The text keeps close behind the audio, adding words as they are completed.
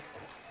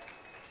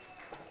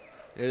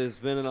It has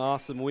been an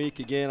awesome week.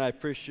 Again, I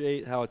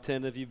appreciate how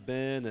attentive you've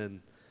been,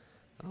 and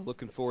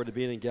looking forward to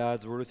being in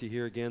God's Word with you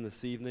here again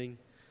this evening.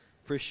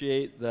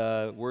 Appreciate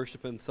the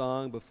worship and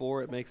song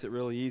before. It makes it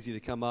really easy to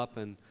come up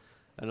and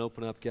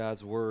open up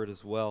God's Word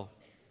as well.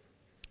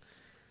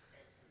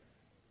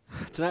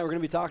 Tonight we're going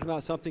to be talking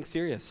about something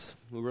serious.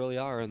 We really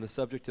are, and the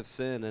subject of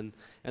sin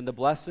and the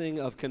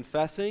blessing of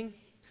confessing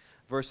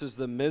versus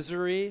the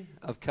misery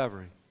of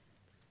covering.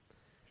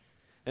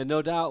 And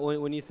no doubt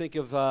when you think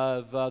of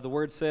the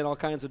word sin, all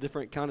kinds of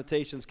different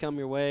connotations come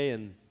your way,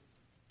 and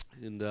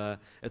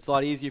it's a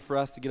lot easier for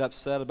us to get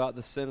upset about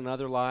the sin in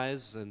other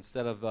lives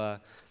instead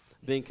of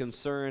being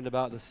concerned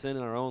about the sin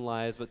in our own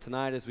lives. But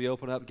tonight as we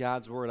open up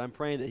God's Word, I'm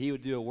praying that He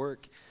would do a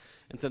work.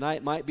 And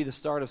tonight might be the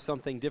start of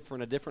something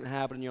different, a different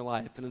habit in your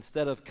life. And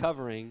instead of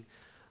covering,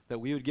 that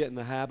we would get in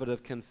the habit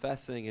of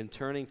confessing and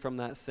turning from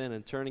that sin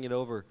and turning it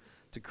over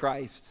to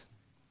Christ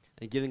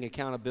and getting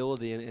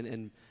accountability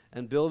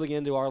and building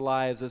into our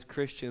lives as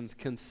Christians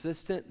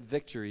consistent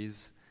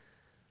victories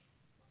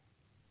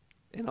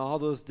in all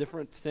those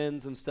different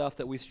sins and stuff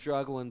that we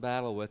struggle and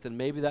battle with. And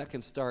maybe that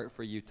can start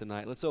for you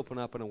tonight. Let's open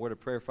up in a word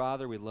of prayer.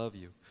 Father, we love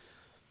you.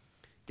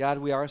 God,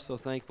 we are so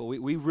thankful.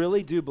 We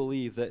really do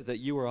believe that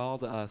you are all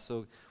to us.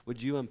 So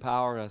would you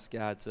empower us,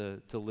 God,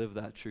 to live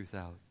that truth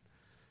out.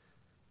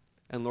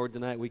 And Lord,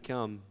 tonight we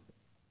come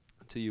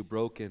to you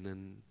broken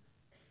and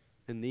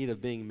in need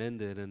of being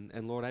mended.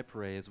 And Lord, I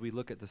pray as we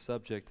look at the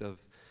subject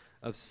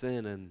of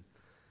sin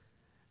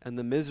and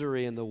the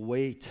misery and the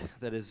weight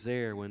that is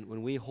there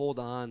when we hold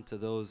on to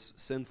those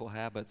sinful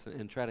habits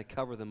and try to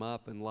cover them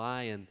up and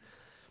lie and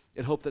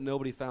hope that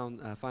nobody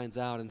finds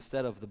out,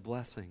 instead of the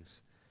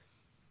blessings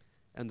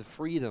and the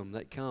freedom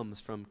that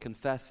comes from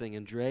confessing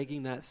and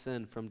dragging that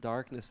sin from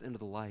darkness into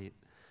the light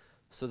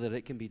so that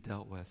it can be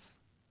dealt with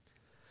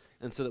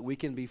and so that we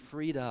can be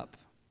freed up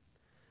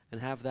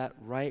and have that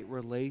right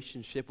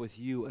relationship with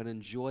you and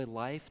enjoy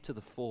life to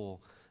the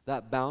full,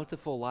 that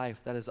bountiful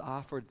life that is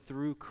offered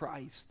through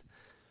Christ,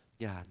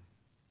 God.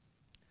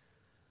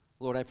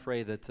 Lord, I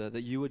pray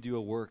that you would do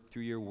a work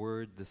through your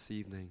word this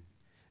evening,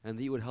 and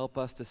that you would help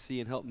us to see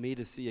and help me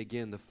to see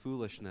again the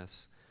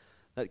foolishness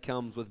that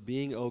comes with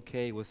being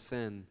okay with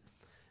sin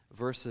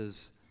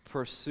versus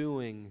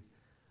pursuing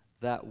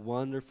that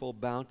wonderful,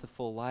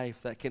 bountiful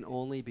life that can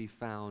only be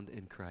found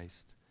in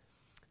Christ.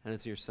 And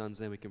it's in your Son's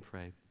name we can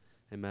pray.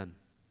 Amen.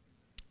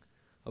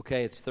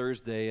 Okay, it's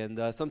Thursday,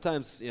 and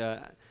sometimes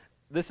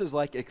this is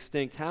like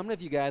extinct. How many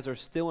of you guys are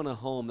still in a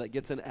home that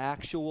gets an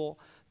actual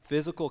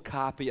physical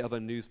copy of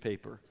a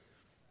newspaper?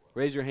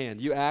 Raise your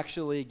hand. You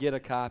actually get a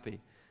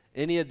copy.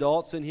 Any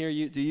adults in here,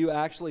 do you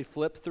actually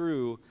flip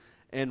through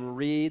and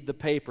read the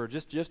paper?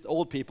 Just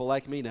old people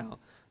like me now.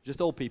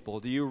 Just old people.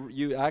 Do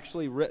you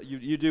actually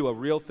you do a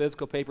real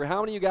physical paper?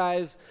 How many of you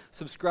guys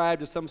subscribe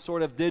to some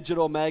sort of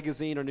digital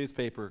magazine or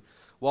newspaper?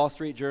 Wall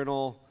Street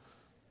Journal,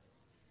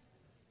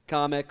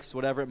 comics,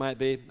 whatever it might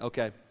be?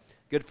 Okay,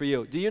 good for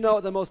you. Do you know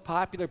what the most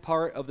popular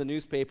part of the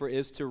newspaper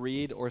is to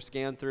read or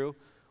scan through?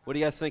 What do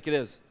you guys think it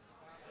is?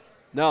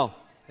 No,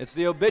 it's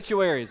the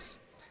obituaries.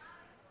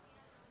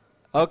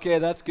 Okay,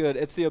 that's good.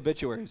 It's the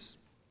obituaries.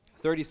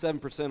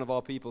 37% of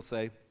all people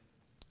say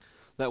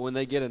that when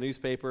they get a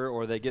newspaper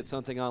or they get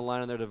something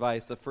online on their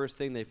device, the first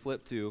thing they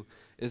flip to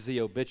is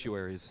the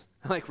obituaries.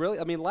 Like, really?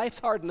 I mean, life's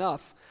hard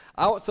enough.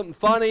 I want something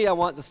funny. I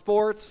want the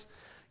sports.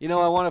 I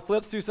want to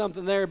flip through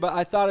something there, but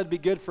I thought it'd be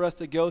good for us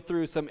to go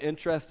through some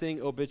interesting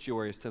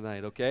obituaries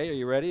tonight, okay? Are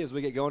you ready as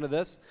we get going to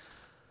this?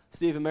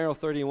 Stephen Merrill,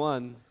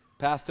 31,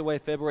 passed away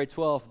February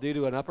 12th due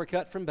to an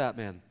uppercut from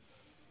Batman.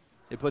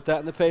 They put that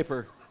in the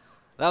paper.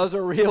 That was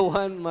a real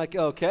one. I'm like,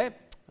 okay,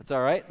 that's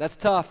all right. That's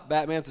tough.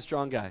 Batman's a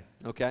strong guy,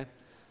 okay?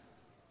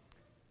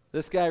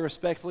 This guy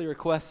respectfully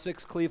requests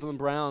 6 Cleveland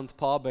Browns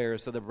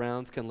pallbearers so the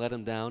Browns can let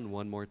him down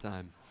one more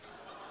time.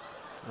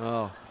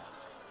 Oh.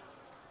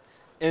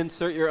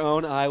 Insert your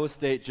own Iowa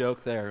State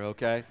joke there,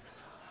 okay?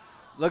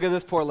 Look at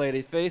this poor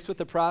lady, faced with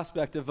the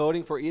prospect of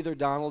voting for either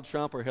Donald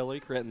Trump or Hillary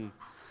Clinton.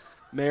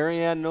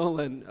 Marianne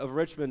Nolan of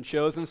Richmond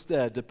chose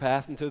instead to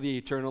pass into the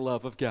eternal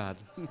love of God.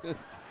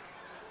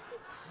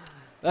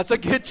 That's a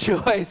good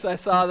choice. I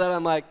saw that.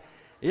 I'm like,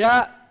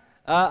 yeah,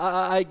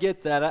 I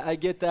get that. I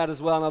get that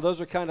as well. Now,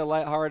 those are kind of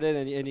lighthearted,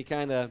 and you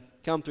kind of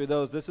come through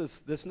those.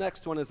 This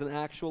next one is an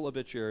actual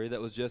obituary that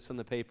was just in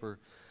the paper.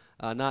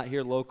 Not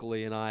here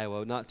locally in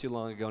Iowa, not too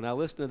long ago. Now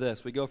listen to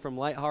this. We go from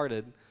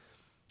lighthearted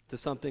to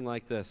something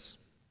like this.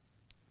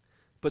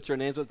 Puts her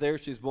names up there.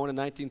 She was born in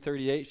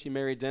 1938. She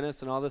married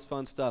Dennis and all this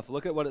fun stuff.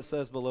 Look at what it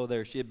says below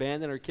there. She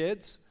abandoned her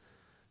kids,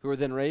 who were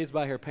then raised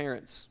by her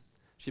parents.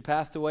 She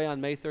passed away on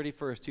May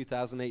 31st,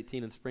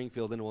 2018 in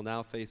Springfield and will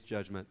now face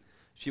judgment.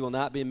 She will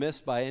not be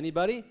missed by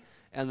anybody,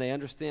 and they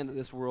understand that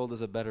this world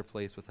is a better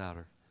place without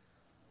her.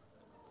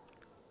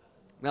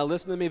 Now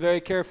listen to me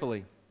very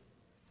carefully.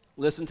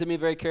 Listen to me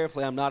very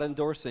carefully. I'm not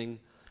endorsing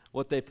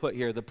what they put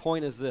here. The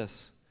point is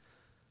this.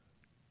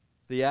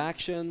 The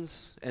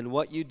actions and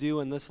what you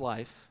do in this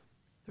life,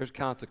 there's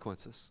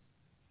consequences.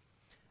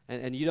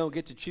 And you don't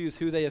get to choose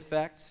who they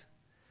affect,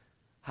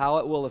 how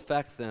it will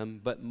affect them,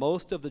 but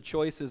most of the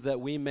choices that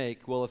we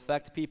make will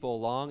affect people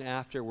long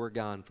after we're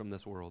gone from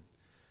this world.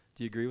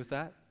 Do you agree with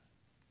that?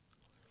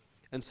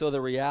 And so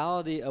the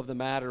reality of the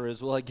matter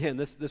is, well, again,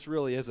 this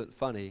really isn't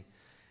funny.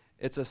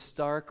 It's a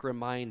stark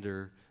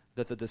reminder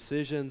that the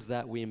decisions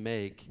that we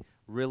make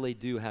really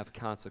do have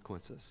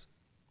consequences.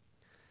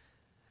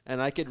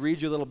 And I could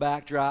read you a little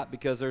backdrop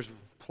because there's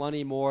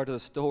plenty more to the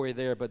story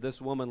there, but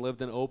this woman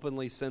lived an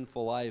openly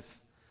sinful life,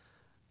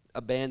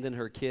 abandoned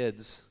her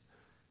kids,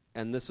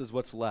 and this is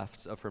what's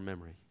left of her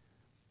memory.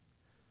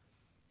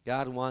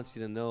 God wants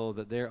you to know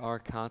that there are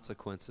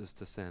consequences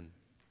to sin.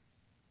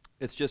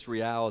 It's just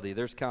reality.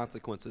 There's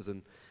consequences,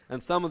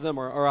 and some of them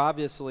are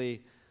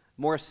obviously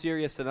more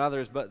serious than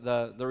others, but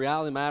the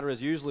reality of the matter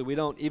is usually we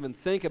don't even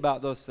think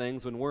about those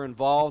things when we're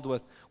involved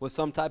with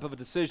some type of a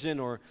decision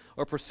or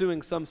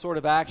pursuing some sort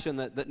of action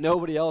that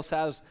nobody else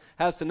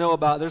has to know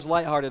about. There's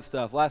lighthearted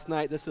stuff. Last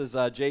night, this is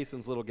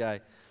Jason's little guy.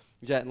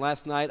 And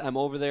last night, I'm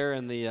over there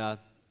in the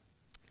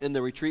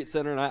retreat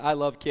center, and I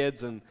love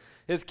kids, and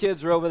his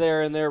kids are over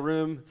there in their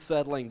room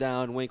settling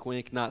down, wink,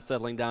 wink, not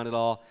settling down at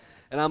all.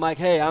 And I'm like,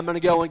 hey, I'm going to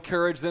go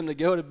encourage them to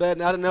go to bed.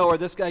 And out of nowhere,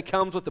 this guy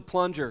comes with the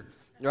plunger,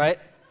 right?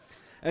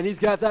 And he's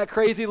got that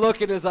crazy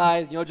look in his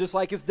eyes, just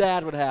like his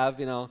dad would have,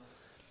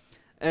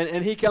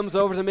 And he comes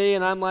over to me,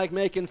 and I'm like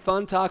making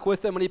fun talk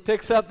with him, and he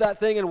picks up that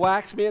thing and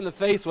whacks me in the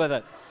face with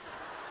it.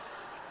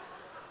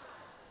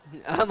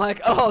 I'm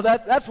like, oh,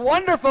 that's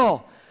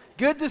wonderful.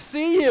 Good to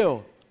see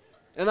you.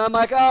 And I'm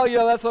like,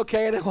 oh, that's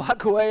okay. And I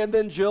walk away, and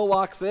then Jill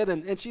walks in,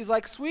 and she's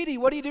like, sweetie,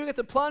 what are you doing at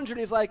the plunger? And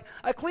he's like,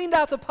 I cleaned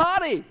out the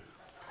potty.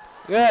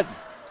 Good.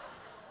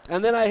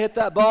 And then I hit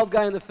that bald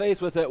guy in the face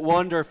with it.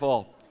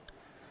 Wonderful.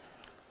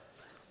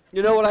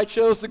 You know what? I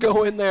chose to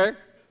go in there.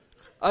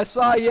 I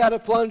saw he had a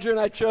plunger, and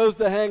I chose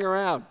to hang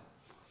around.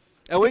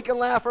 And we can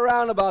laugh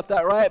around about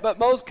that, right? But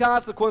most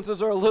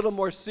consequences are a little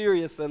more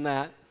serious than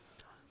that.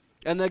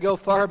 And they go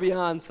far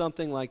beyond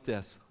something like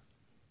this.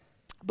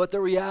 But the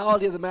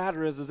reality of the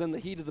matter is in the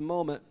heat of the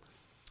moment,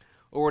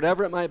 or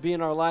whatever it might be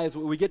in our lives,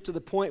 we get to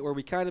the point where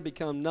we kind of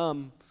become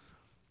numb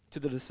to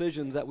the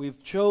decisions that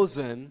we've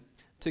chosen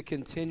to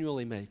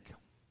continually make.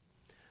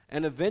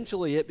 And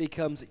eventually it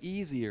becomes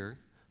easier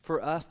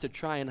for us to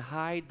try and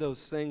hide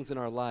those things in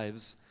our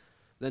lives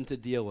than to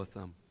deal with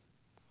them.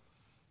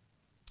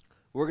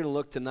 We're going to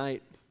look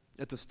tonight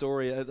at the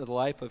story of the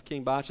life of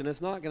King Baasha, and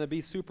it's not going to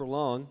be super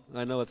long.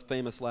 I know it's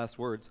famous last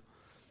words.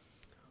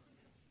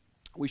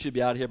 We should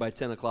be out here by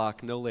 10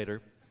 o'clock, no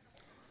later.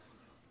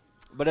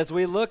 But as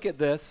we look at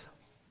this,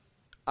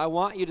 I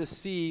want you to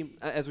see,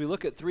 as we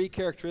look at three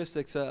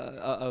characteristics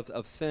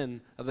of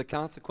sin, of the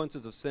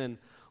consequences of sin,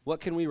 what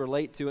can we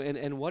relate to,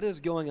 and what is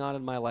going on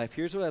in my life?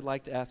 Here's what I'd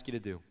like to ask you to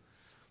do.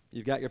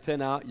 You've got your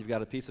pen out, you've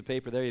got a piece of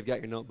paper there, you've got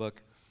your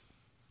notebook.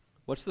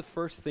 What's the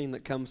first thing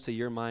that comes to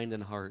your mind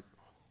and heart?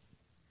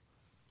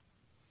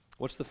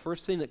 What's the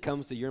first thing that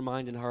comes to your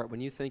mind and heart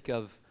when you think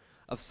of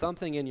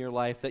something in your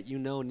life that you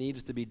know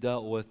needs to be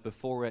dealt with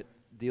before it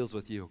deals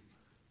with you?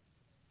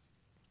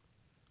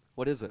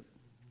 What is it?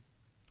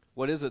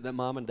 What is it that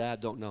mom and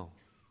dad don't know?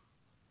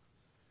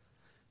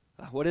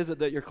 What is it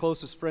that your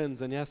closest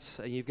friends, and yes,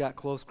 you've got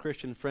close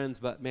Christian friends,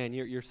 but man,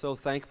 you're so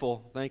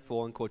thankful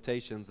in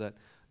quotations, that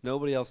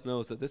nobody else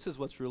knows that this is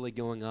what's really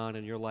going on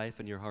in your life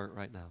and your heart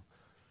right now.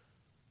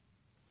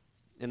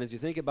 And as you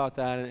think about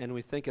that, and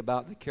we think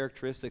about the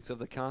characteristics of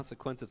the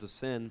consequences of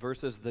sin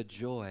versus the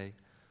joy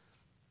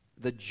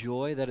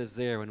that is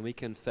there when we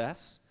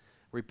confess,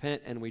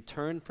 repent, and we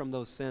turn from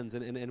those sins,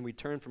 and we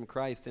turn from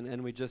Christ,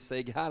 and we just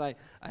say, God,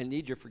 I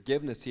need your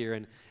forgiveness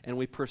here, and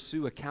we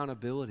pursue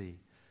accountability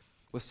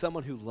with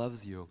someone who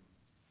loves you,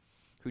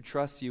 who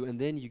trusts you, and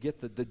then you get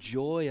the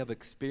joy of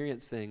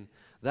experiencing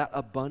that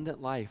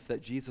abundant life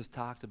that Jesus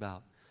talked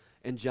about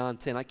in John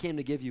 10. I came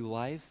to give you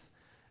life,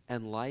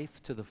 and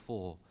life to the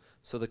full.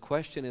 So the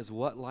question is,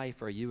 what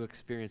life are you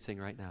experiencing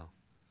right now?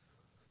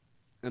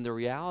 And the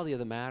reality of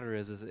the matter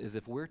is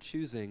if we're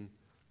choosing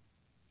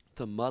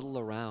to muddle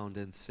around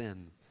in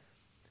sin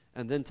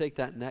and then take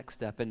that next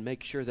step and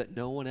make sure that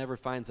no one ever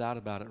finds out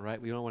about it,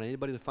 right? We don't want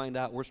anybody to find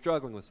out we're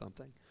struggling with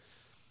something.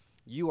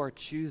 You are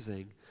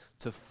choosing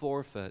to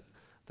forfeit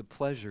the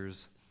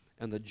pleasures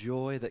and the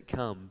joy that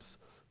comes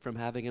from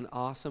having an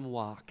awesome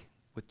walk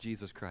with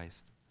Jesus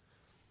Christ.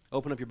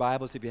 Open up your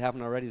Bibles if you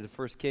haven't already to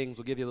 1 Kings.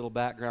 We'll give you a little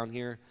background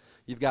here.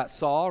 You've got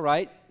Saul,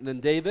 right? And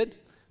then David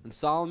and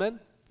Solomon.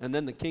 And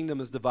then the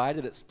kingdom is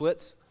divided. It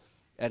splits.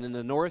 And in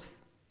the north,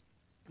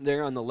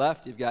 there on the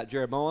left, you've got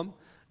Jeroboam.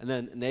 And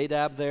then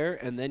Nadab there.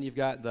 And then you've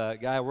got the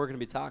guy we're going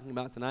to be talking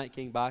about tonight,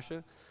 King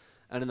Baasha.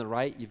 And on the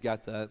right, you've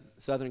got the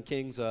southern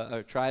kings,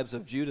 tribes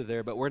of Judah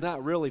there. But we're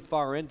not really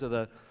far into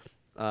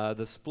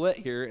the split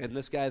here. And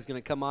this guy's going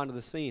to come onto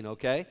the scene,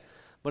 okay?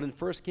 But in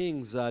 1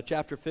 Kings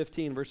chapter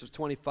 15, verses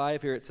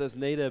 25 here, it says,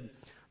 Nadab,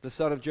 the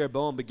son of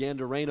Jeroboam, began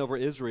to reign over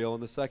Israel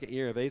in the second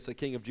year of Asa,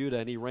 king of Judah,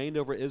 and he reigned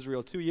over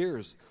Israel 2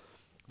 years.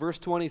 Verse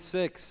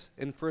 26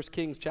 in 1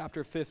 Kings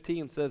chapter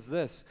 15 says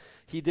this,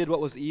 he did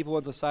what was evil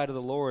in the sight of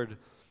the Lord,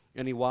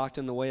 and he walked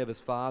in the way of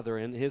his father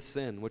and his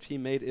sin, which he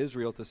made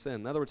Israel to sin.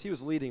 In other words, he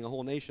was leading a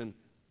whole nation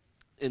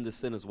into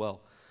sin as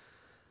well.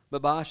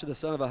 But Baasha, the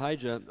son of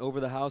Ahijah, over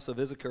the house of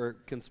Issachar,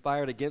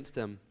 conspired against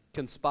him.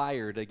 And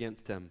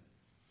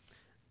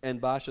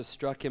Baasha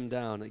struck him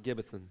down at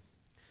Gibbethon,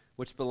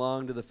 which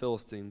belonged to the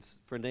Philistines,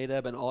 for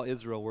Nadab and all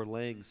Israel were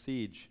laying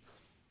siege.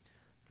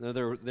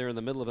 They're in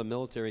the middle of a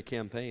military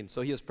campaign.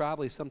 So he was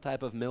probably some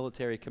type of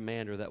military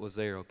commander that was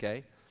there,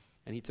 okay?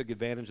 And he took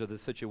advantage of the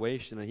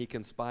situation, and he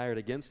conspired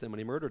against him, and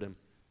he murdered him.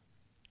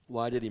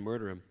 Why did he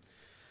murder him?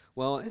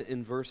 Well,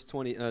 in verse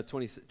 28,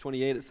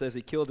 it says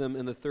he killed him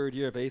in the 3rd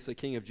year of Asa,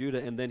 king of Judah,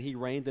 and then he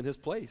reigned in his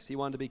place. He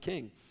wanted to be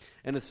king.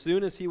 And as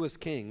soon as he was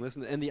king,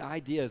 listen, and the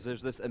idea is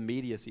there's this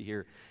immediacy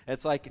here.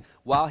 It's like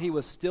while he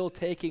was still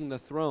taking the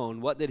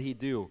throne, what did he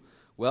do?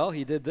 Well,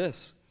 he did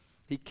this.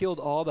 He killed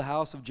all the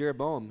house of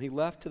Jeroboam. He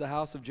left to the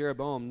house of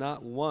Jeroboam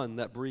not one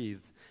that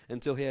breathed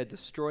until he had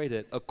destroyed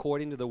it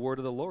according to the word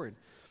of the Lord.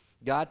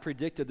 God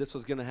predicted this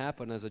was going to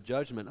happen as a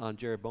judgment on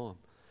Jeroboam.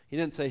 He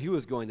didn't say who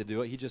was going to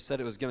do it. He just said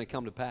it was going to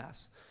come to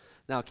pass.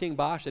 Now, King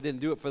Baasha didn't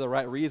do it for the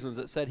right reasons.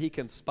 It said he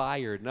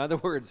conspired. In other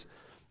words,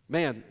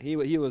 man, he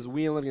was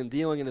wheeling and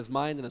dealing in his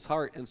mind and his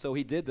heart, and so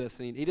he did this.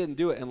 And he didn't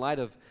do it in light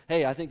of,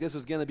 hey, I think this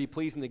is going to be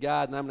pleasing to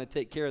God, and I'm going to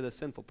take care of this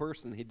sinful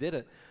person. He did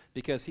it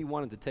because he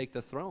wanted to take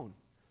the throne.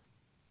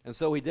 And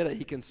so he did it.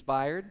 He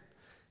conspired.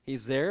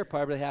 He's there,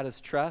 probably had his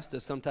trust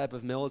as some type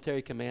of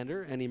military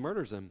commander, and he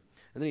murders him.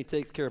 And then he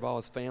takes care of all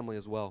his family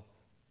as well.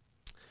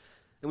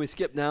 And we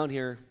skip down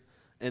here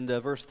in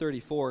verse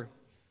 34,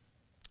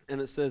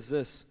 and it says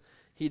this: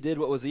 he did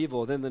what was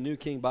evil. Then the new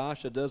king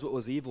Baasha does what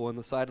was evil in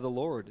the sight of the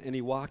Lord, and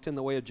he walked in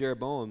the way of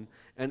Jeroboam,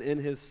 and in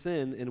his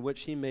sin in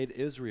which he made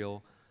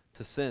Israel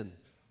to sin.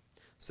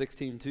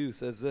 16:2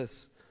 says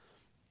this: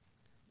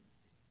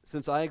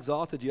 since I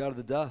exalted you out of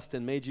the dust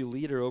and made you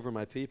leader over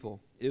my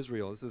people,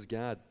 Israel, this is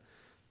God.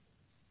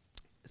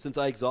 Since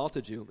I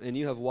exalted you, and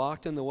you have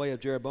walked in the way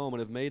of Jeroboam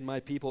and have made my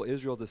people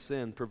Israel to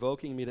sin,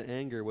 provoking me to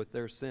anger with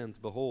their sins,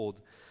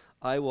 behold,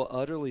 I will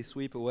utterly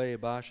sweep away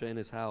Baasha and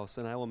his house,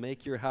 and I will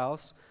make your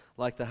house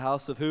like the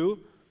house of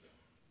who?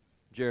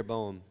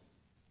 Jeroboam.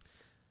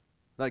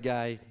 That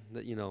guy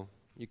that, you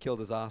killed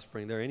his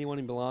offspring there.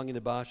 Anyone belonging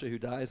to Baasha who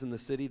dies in the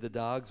city, the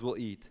dogs will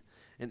eat.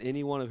 And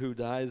anyone who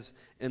dies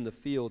in the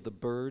field, the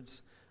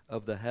birds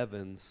of the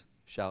heavens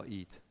shall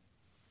eat.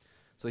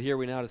 So here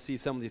we now to see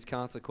some of these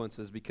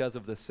consequences because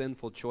of the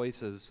sinful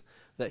choices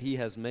that he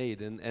has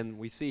made. And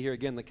we see here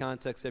again the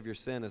context of your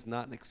sin is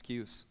not an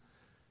excuse.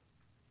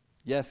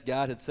 Yes,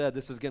 God had said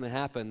this is going to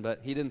happen, but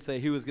he didn't say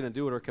who was going to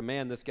do it or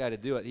command this guy to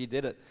do it. He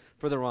did it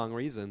for the wrong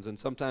reasons. And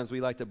sometimes we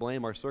like to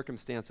blame our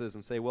circumstances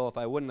and say, well, if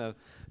I wouldn't have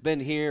been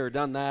here or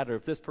done that, or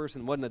if this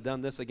person wouldn't have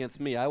done this against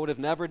me, I would have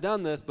never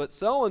done this, but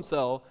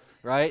so-and-so,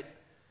 right?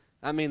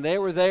 I mean, they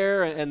were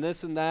there and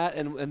this and that,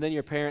 and then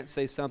your parents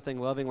say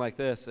something loving like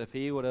this: if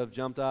he would have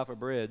jumped off a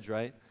bridge,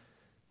 right,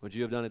 would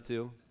you have done it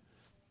too?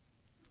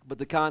 But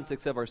the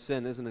context of our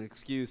sin isn't an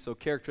excuse. So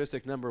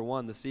characteristic number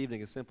 1 this evening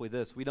is simply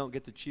this: we don't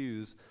get to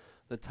choose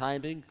the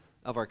timing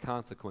of our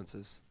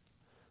consequences.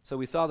 So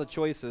we saw the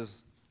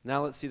choices.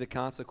 Now let's see the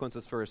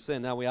consequences for our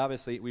sin. Now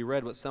we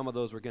read what some of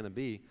those were going to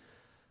be.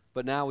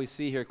 But now we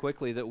see here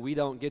quickly that we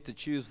don't get to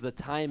choose the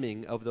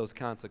timing of those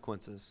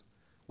consequences.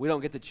 We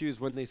don't get to choose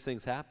when these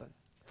things happen.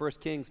 1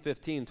 Kings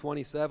 15,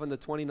 27 to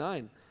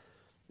 29.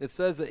 It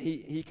says that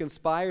he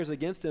conspires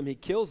against him, he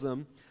kills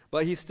him,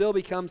 but he still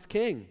becomes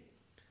king.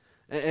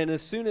 And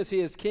as soon as he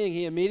is king,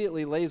 he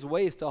immediately lays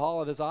waste to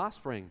all of his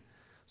offspring.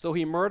 So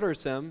he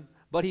murders him,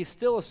 but he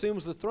still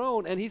assumes the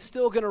throne, and he's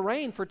still going to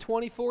reign for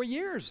 24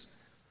 years.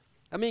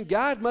 I mean,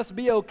 God must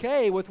be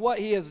okay with what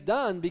he has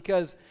done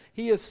because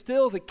he is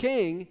still the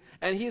king,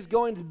 and he's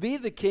going to be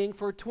the king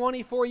for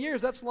 24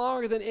 years. That's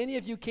longer than any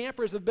of you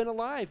campers have been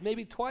alive,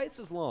 maybe twice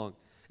as long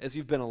as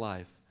you've been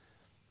alive.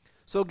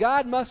 So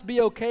God must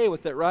be okay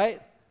with it,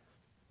 right?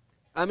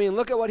 I mean,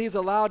 look at what he's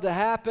allowed to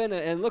happen,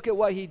 and look at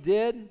what he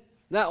did.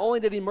 Not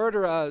only did he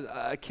murder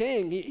a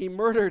king, he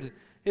murdered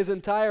his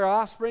entire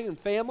offspring and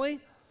family.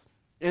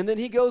 And then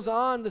he goes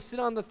on to sit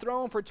on the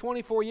throne for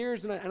 24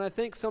 years, and I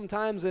think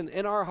sometimes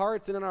in our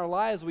hearts and in our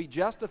lives we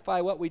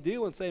justify what we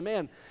do and say,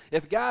 man,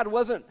 if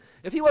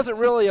he wasn't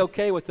really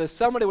okay with this,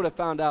 somebody would have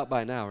found out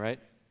by now, right?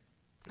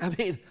 I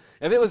mean,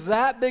 if it was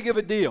that big of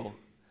a deal,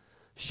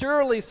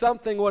 surely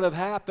something would have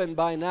happened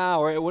by now,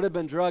 or it would have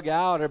been drug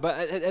out,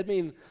 I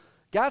mean,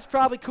 God's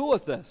probably cool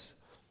with this.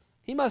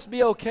 He must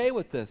be okay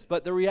with this.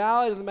 But the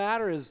reality of the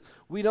matter is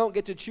we don't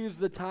get to choose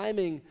the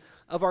timing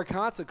of our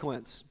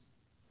consequence.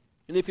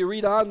 And if you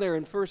read on there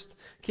in 1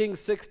 Kings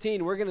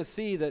 16, we're going to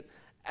see that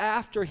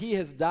after he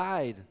has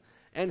died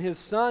and his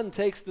son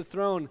takes the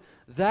throne,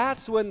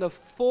 that's when the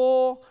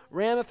full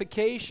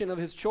ramification of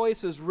his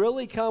choices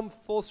really come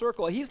full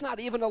circle. He's not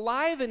even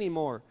alive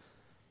anymore.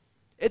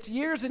 It's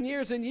years and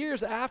years and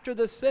years after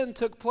the sin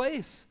took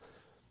place.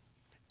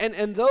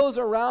 And those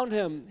around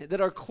him that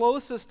are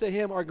closest to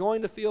him are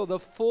going to feel the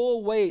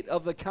full weight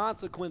of the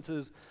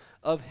consequences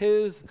of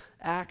his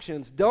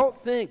actions. Don't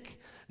think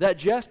that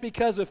just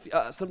because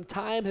some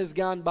time has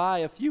gone by,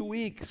 a few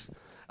weeks,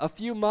 a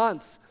few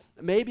months,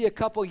 maybe a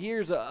couple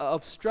years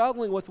of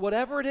struggling with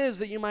whatever it is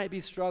that you might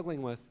be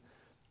struggling with,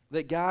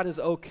 that God is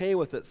okay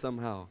with it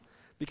somehow.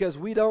 Because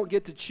we don't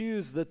get to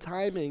choose the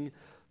timing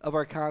of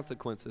our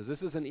consequences.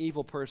 This is an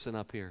evil person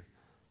up here.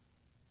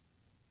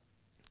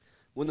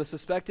 When the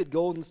suspected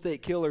Golden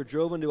State Killer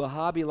drove into a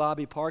Hobby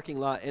Lobby parking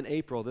lot in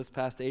this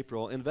past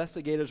April,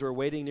 investigators were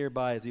waiting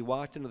nearby as he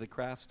walked into the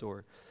craft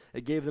store.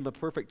 It gave them a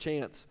perfect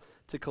chance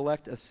to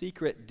collect a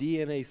secret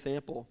DNA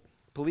sample.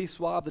 Police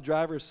swabbed the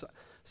driver's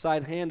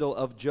side handle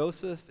of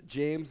Joseph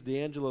James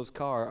D'Angelo's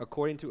car,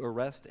 according to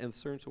arrest and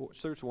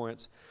search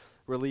warrants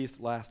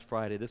released last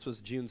Friday. This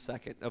was June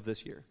 2nd of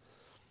this year.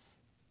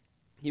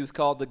 He was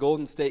called the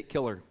Golden State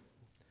Killer.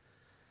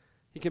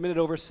 He committed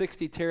over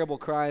 60 terrible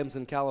crimes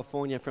in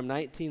California from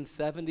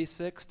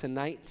 1976 to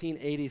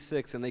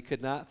 1986, and they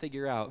could not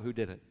figure out who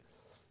did it.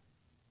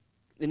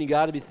 And you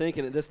got to be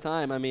thinking at this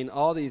time, I mean,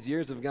 all these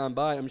years have gone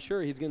by. I'm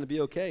sure he's going to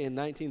be okay. In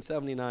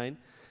 1979,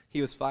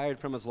 he was fired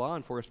from his law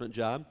enforcement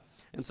job,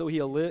 and so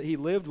he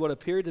lived what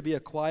appeared to be a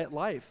quiet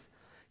life.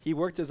 He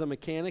worked as a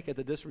mechanic at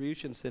the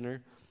distribution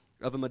center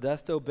of a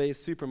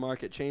Modesto-based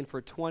supermarket chain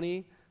for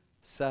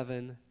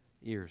 27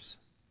 years,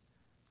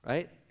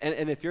 right?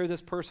 And if you're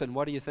this person,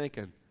 what are you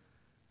thinking?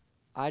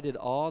 I did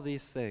all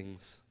these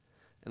things,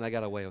 and I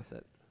got away with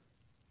it.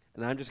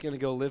 And I'm just going to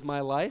go live my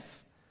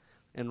life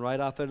and ride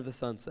off into the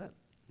sunset.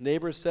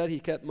 Neighbors said he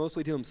kept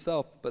mostly to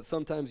himself, but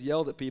sometimes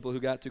yelled at people who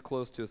got too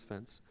close to his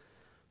fence.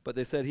 But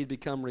they said he'd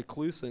become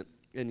reclusive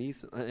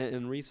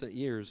in recent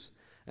years.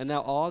 And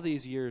now all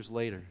these years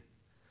later,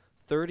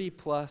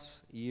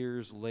 30-plus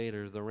years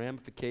later, the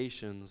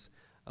ramifications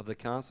of the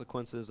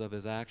consequences of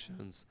his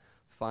actions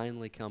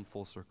finally come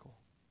full circle.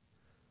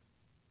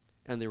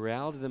 And the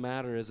reality of the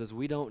matter is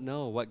we don't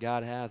know what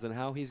God has and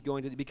how he's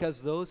going to,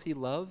 because those he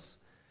loves,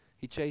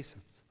 he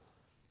chastens.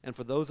 And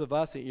for those of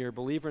us that you're a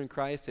believer in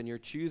Christ and you're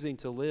choosing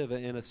to live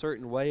in a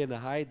certain way and to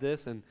hide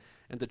this and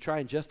to try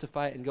and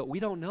justify it and go,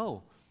 we don't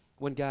know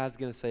when God's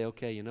going to say,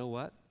 okay, you know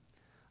what?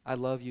 I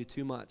love you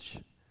too much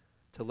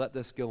to let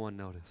this go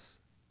unnoticed.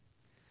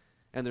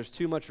 And there's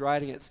too much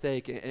riding at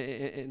stake,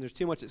 and there's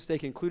too much at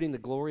stake, including the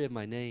glory of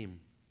my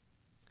name.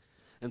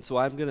 And so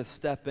I'm going to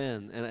step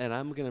in, and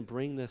I'm going to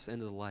bring this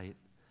into the light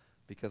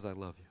because I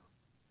love you.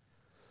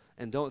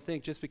 And don't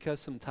think just because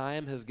some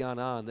time has gone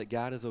on that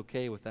God is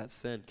okay with that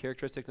sin.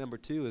 Characteristic number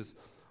 2 is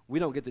we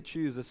don't get to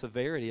choose the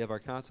severity of our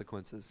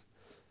consequences.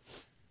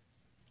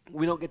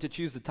 We don't get to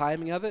choose the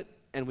timing of it,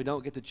 and we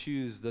don't get to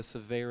choose the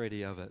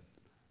severity of it.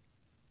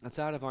 That's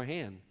out of our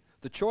hand.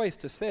 The choice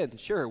to sin,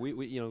 sure,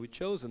 we've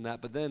chosen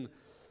that, but then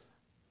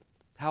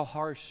how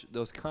harsh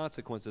those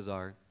consequences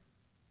are,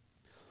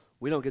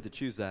 we don't get to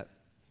choose that.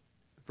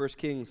 1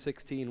 Kings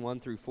 16, 1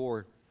 through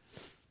 4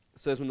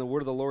 says, when the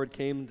word of the Lord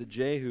came to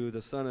Jehu,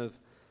 the son of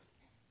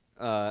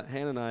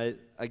Hanani,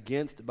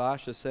 against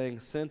Baasha, saying,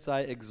 since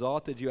I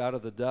exalted you out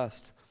of the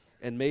dust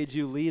and made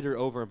you leader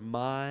over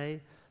my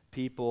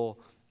people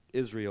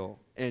Israel,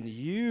 and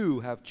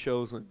you have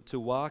chosen to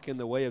walk in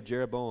the way of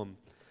Jeroboam,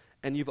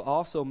 and you've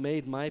also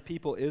made my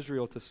people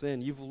Israel to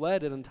sin. You've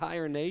led an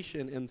entire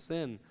nation in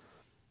sin,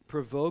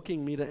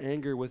 provoking me to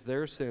anger with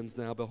their sins.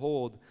 Now,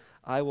 behold,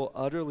 I will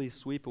utterly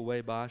sweep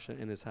away Baasha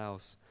and his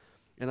house,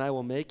 and I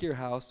will make your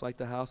house like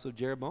the house of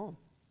Jeroboam.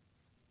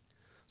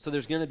 So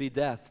there's going to be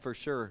death for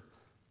sure.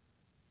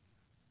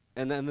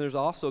 And then there's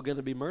also going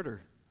to be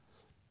murder.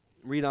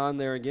 Read on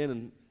there again,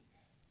 and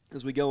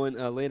as we go in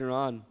later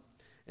on,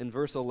 in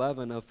verse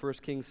 11 of 1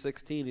 Kings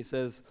 16, he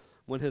says,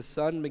 when his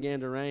son began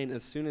to reign,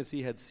 as soon as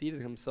he had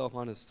seated himself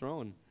on his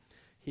throne,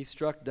 he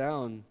struck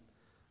down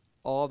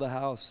all the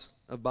house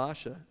of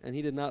Baasha, and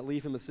he did not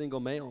leave him a single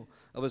male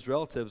of his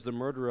relatives, the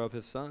murderer of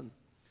his son.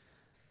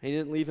 He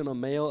didn't leave him a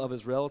male of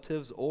his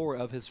relatives or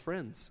of his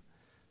friends.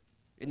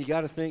 And you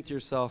got to think to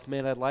yourself,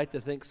 man, I'd like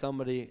to think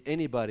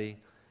anybody,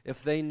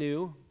 if they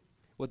knew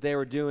what they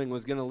were doing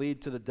was going to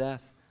lead to the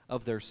death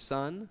of their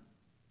son,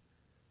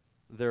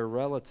 their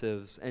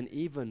relatives, and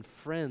even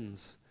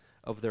friends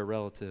of their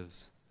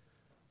relatives,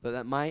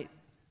 that might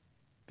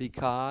be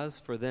cause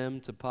for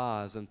them to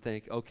pause and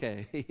think,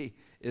 okay,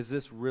 is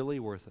this really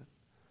worth it?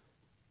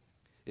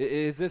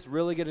 Is this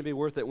really going to be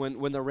worth it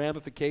when the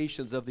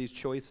ramifications of these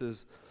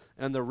choices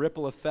and the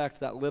ripple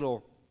effect, that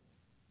little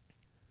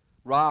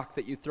rock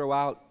that you throw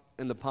out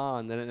in the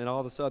pond, and all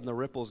of a sudden the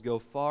ripples go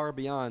far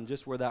beyond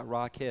just where that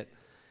rock hit.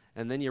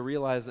 And then you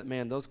realize that,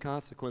 man, those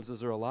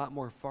consequences are a lot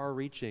more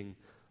far-reaching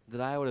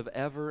than I would have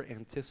ever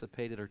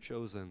anticipated or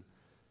chosen.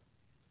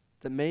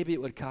 That maybe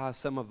it would cause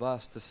some of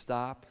us to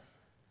stop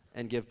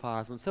and give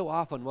pause. And so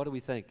often, what do we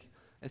think?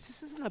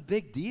 This isn't a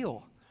big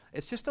deal.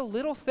 It's just a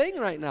little thing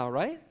right now,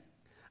 right?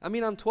 I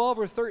mean, I'm 12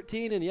 or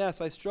 13, and yes,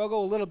 I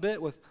struggle a little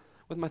bit with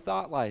my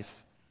thought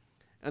life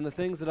and the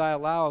things that I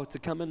allow to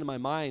come into my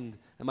mind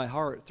and my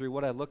heart through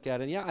what I look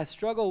at. And yeah, I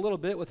struggle a little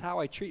bit with how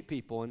I treat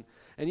people. And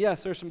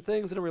yes, there's some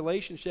things in a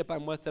relationship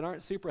I'm with that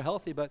aren't super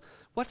healthy, but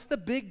what's the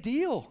big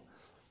deal?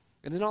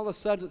 And then all of a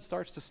sudden it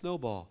starts to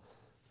snowball.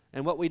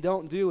 And what we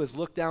don't do is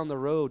look down the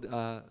road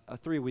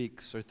 3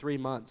 weeks or 3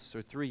 months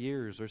or 3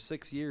 years or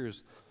 6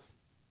 years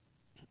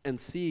and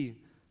see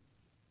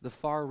the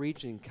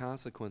far-reaching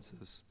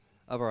consequences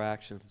of our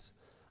actions.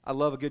 I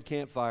love a good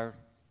campfire.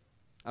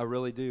 I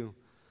really do.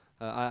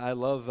 I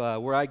love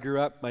where I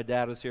grew up. My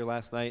dad was here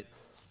last night.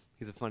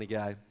 He's a funny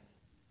guy.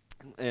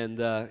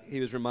 And he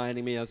was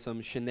reminding me of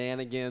some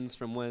shenanigans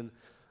from when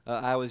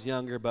I was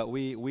younger. But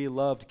we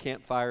loved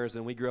campfires,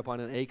 and we grew up on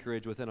an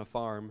acreage within a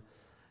farm.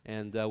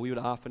 And we would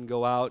often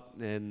go out,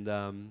 and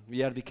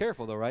you had to be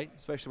careful, though, right?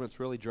 Especially when it's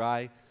really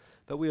dry.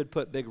 But we would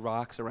put big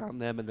rocks around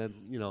them, and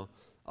then,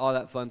 all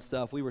that fun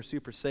stuff. We were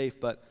super safe.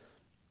 But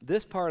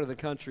this part of the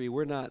country,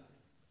 we're not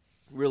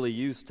really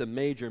used to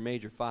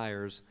major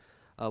fires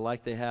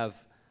like they have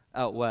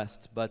out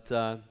west. But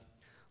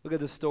look at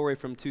this story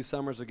from 2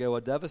 summers ago.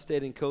 A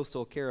devastating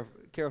coastal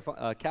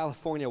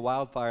California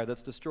wildfire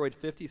that's destroyed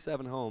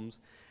 57 homes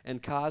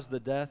and caused the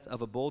death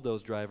of a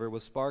bulldoze driver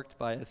was sparked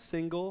by a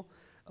single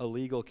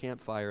illegal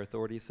campfire,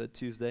 authorities said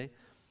Tuesday,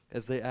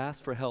 as they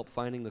asked for help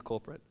finding the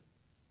culprit.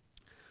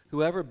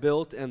 Whoever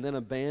built and then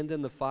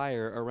abandoned the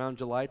fire around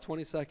July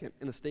 22nd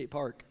in a state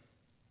park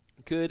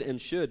could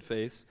and should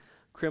face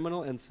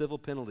criminal and civil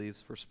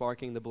penalties for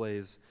sparking the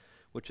blaze,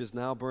 which has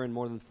now burned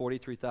more than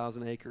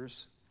 43,000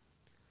 acres.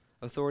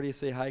 Authorities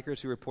say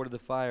hikers who reported the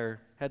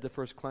fire had to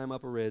first climb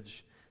up a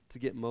ridge to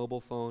get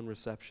mobile phone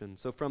reception.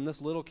 So from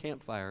this little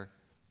campfire,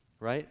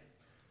 right,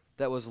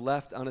 that was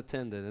left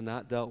unattended and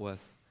not dealt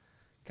with,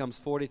 comes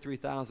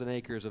 43,000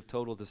 acres of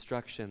total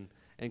destruction,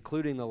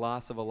 including the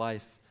loss of a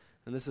life.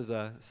 And this is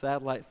a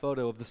satellite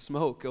photo of the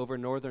smoke over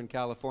Northern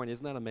California.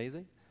 Isn't that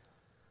amazing?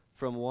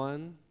 From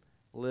one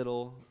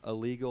little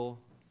illegal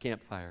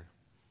campfire.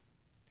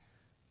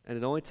 And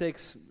it only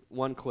takes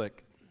one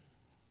click.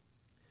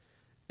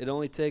 It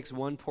only takes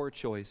one poor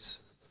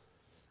choice.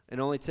 It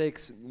only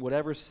takes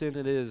whatever sin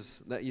it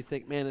is that you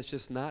think, man, it's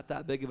just not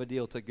that big of a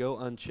deal, to go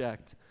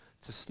unchecked,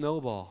 to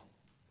snowball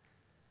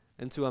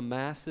into a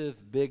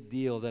massive big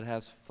deal that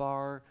has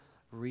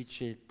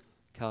far-reaching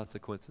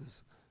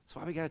consequences. That's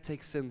why we got to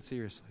take sin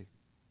seriously.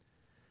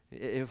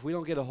 If we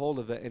don't get a hold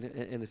of it,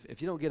 and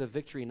if you don't get a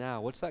victory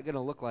now, what's that going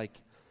to look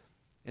like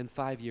in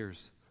 5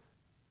 years?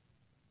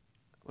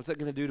 What's that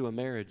going to do to a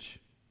marriage?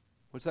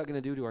 What's that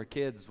going to do to our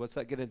kids? What's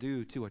that going to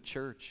do to a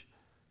church?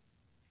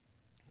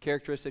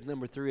 Characteristic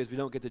number 3 is we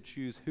don't get to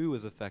choose who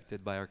is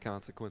affected by our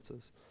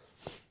consequences.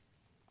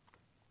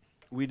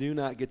 We do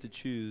not get to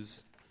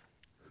choose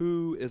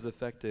who is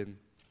affected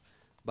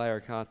by our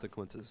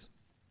consequences.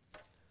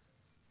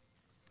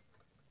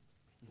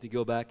 If you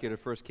go back here to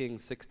 1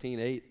 Kings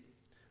 16:8,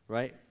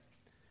 right?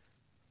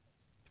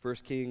 1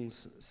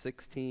 Kings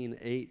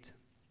 16:8.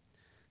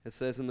 It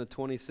says, in the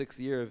 26th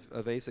year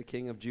of Asa,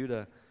 king of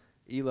Judah,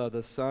 Elah,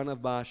 the son of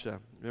Baasha.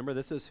 Remember,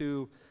 this is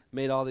who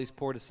made all these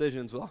poor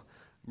decisions. Well,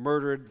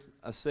 murdered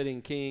a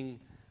sitting king,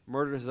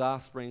 murdered his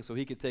offspring so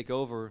he could take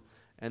over,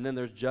 and then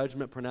there's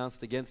judgment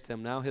pronounced against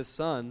him. Now his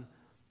son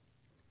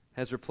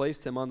has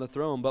replaced him on the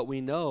throne, but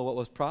we know what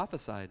was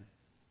prophesied.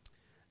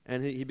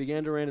 And he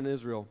began to reign in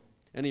Israel.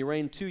 And he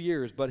reigned 2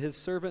 years, but his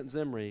servant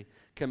Zimri,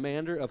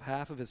 commander of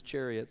half of his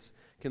chariots,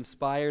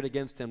 conspired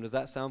against him. Does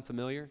that sound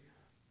familiar?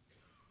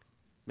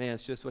 Man,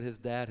 it's just what his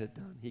dad had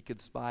done. He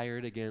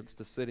conspired against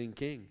a sitting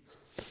king.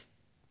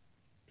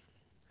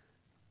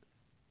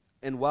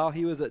 And while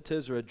he was at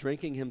Tisra,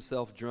 drinking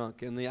himself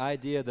drunk, and the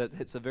idea that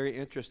it's a very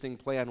interesting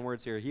play on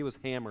words here, he was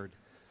hammered.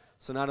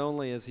 So not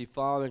only is he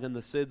fallen in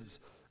the sins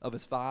of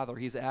his father,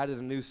 he's added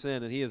a new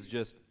sin, and he is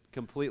just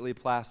completely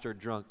plastered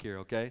drunk here,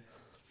 okay?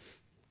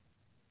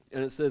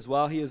 And it says,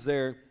 while he is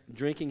there,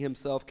 drinking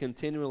himself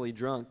continually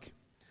drunk,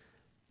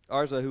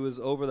 Arza, who was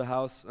over the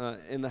house,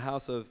 in the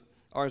house of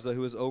Arza,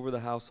 who was over the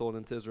household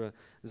in Tisra,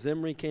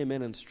 Zimri came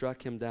in and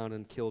struck him down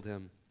and killed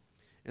him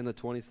in the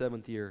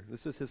 27th year.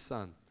 This is his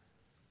son.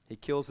 He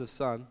kills his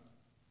son.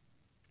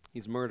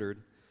 He's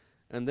murdered.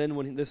 And then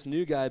when this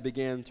new guy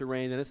began to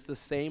reign, and it's the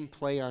same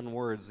play on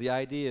words. The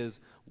idea is,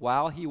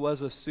 while he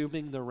was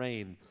assuming the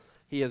reign,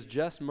 he has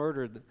just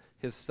murdered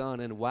his son,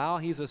 and while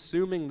he's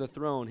assuming the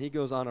throne, he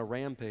goes on a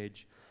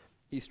rampage.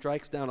 He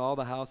strikes down all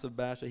the house of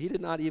Baasha. He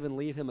did not even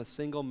leave him a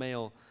single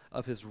male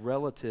of his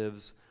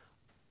relatives,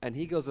 and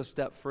he goes a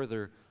step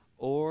further,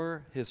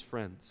 or his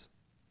friends.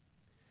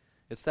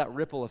 It's that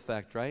ripple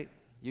effect, right?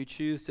 You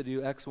choose to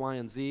do X, Y,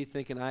 and Z,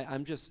 thinking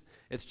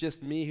it's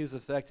just me who's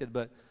affected,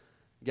 but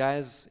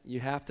guys,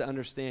 you have to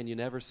understand, you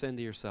never sin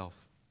to yourself.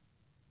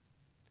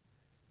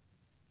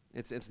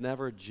 It's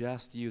never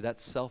just you.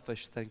 That's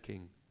selfish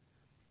thinking.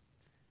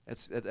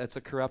 It's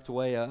a corrupt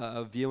way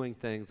of viewing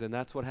things, and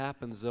that's what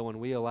happens, though, when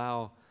we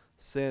allow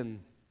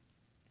sin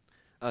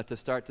to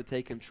start to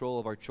take control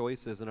of our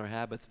choices and our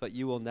habits. But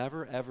you will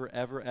never, ever,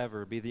 ever,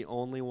 ever be the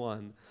only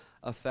one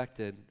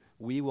affected.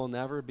 We will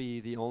never be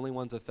the only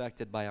ones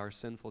affected by our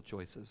sinful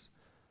choices.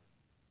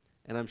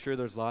 And I'm sure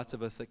there's lots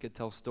of us that could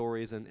tell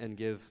stories and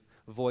give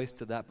voice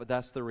to that, but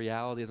that's the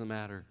reality of the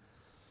matter.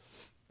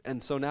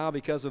 And so now,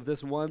 because of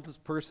this one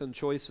person's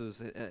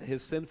choices,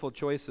 his sinful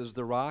choices,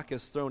 the rock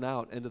is thrown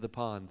out into the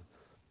pond,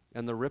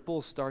 and the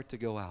ripples start to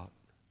go out.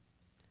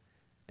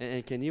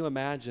 And can you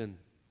imagine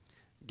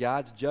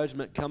God's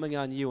judgment coming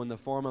on you in the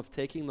form of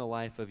taking the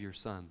life of your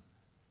son?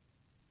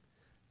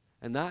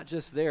 And not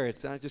just there,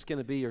 it's not just going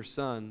to be your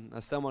son,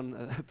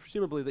 someone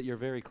presumably that you're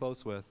very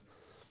close with.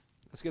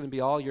 It's going to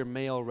be all your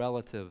male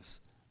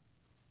relatives.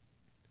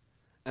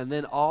 And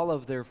then all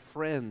of their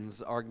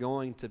friends are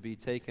going to be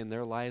taken.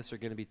 Their lives are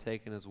going to be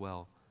taken as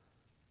well.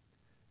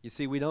 You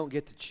see, we don't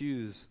get to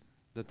choose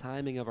the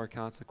timing of our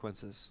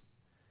consequences.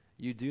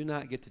 You do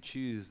not get to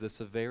choose the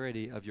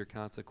severity of your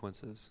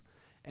consequences.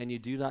 And you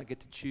do not get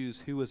to choose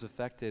who is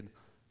affected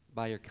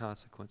by your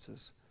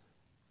consequences.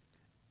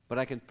 But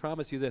I can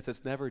promise you this,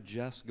 it's never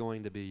just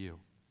going to be you.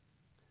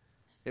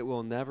 It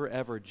will never,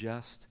 ever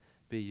just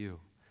be you.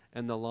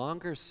 And the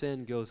longer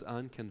sin goes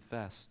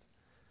unconfessed,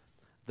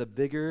 the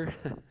bigger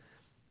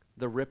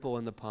the ripple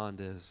in the pond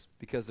is,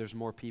 because there's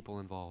more people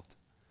involved.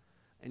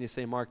 And you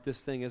say, Mark,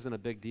 this thing isn't a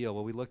big deal.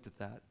 Well, we looked at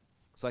that.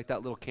 It's like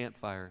that little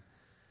campfire.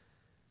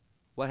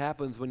 What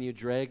happens when you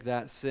drag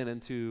that sin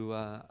into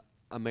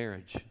a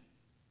marriage?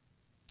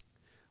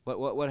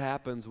 What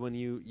happens when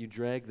you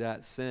drag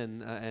that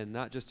sin, and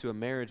not just to a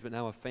marriage, but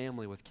now a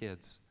family with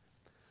kids?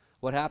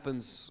 What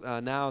happens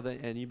now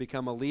that and you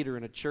become a leader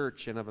in a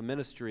church and of a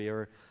ministry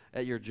or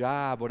at your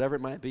job, whatever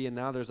it might be, and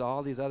now there's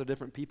all these other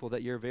different people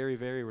that you're very,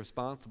 very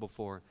responsible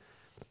for.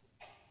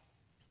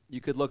 You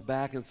could look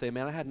back and say,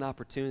 man, I had an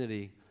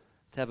opportunity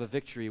to have a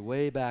victory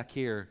way back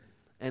here,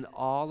 and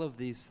all of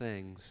these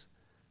things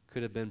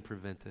could have been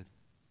prevented.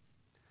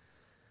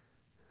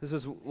 This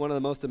is one of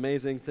the most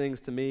amazing things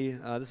to me.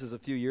 This is a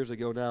few years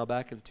ago now,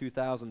 back in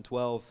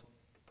 2012.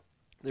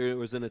 There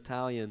was an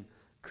Italian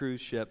cruise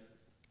ship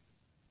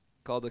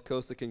called the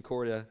Costa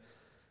Concordia.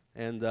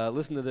 And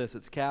listen to this,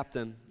 its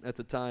captain at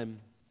the time.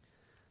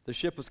 The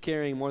ship was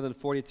carrying more than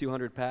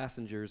 4,200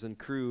 passengers and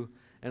crew,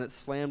 and it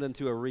slammed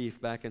into a reef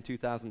back in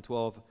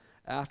 2012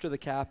 after the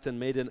captain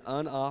made an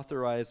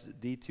unauthorized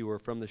detour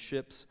from the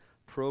ship's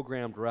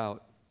programmed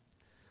route.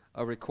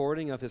 A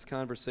recording of his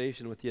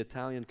conversation with the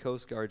Italian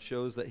Coast Guard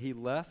shows that he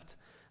left,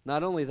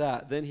 not only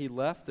that, then he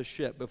left the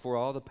ship before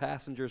all the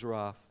passengers were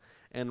off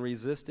and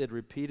resisted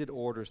repeated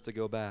orders to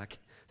go back,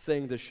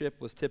 saying the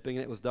ship was tipping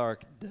and it was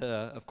dark.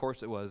 Duh, of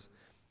course it was.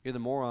 You're the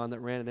moron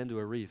that ran it into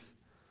a reef.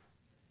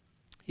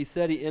 He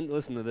said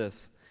listen to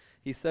this.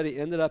 He said he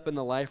ended up in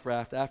the life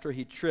raft after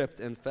he tripped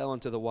and fell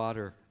into the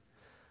water.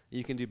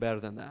 You can do better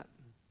than that.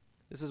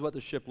 This is what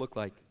the ship looked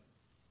like.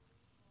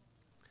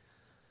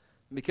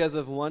 Because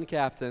of one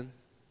captain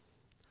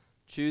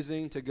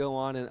choosing to go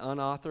on an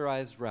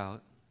unauthorized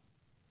route,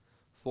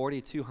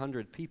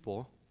 4,200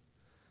 people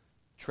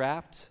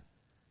trapped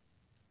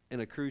in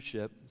a cruise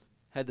ship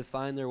had to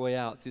find their way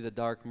out through the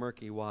dark,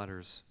 murky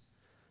waters.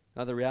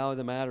 Now, the reality of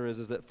the matter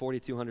is that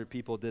 4,200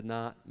 people did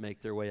not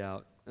make their way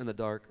out in the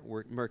dark,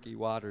 murky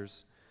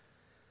waters.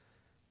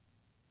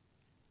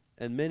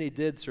 And many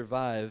did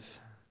survive,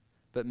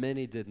 but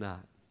many did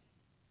not.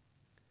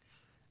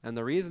 And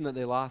the reason that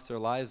they lost their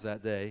lives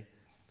that day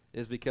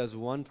is because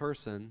one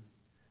person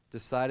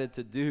decided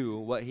to do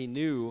what he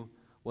knew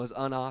was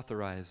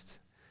unauthorized.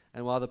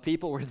 And while the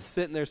people were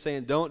sitting there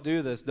saying, don't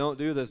do this, don't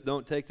do this,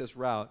 don't take this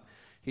route,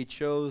 he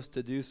chose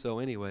to do so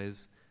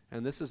anyways,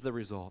 and this is the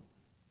result.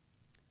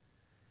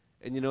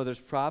 And you know, there's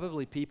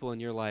probably people in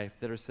your life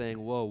that are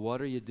saying, whoa,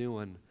 what are you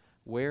doing?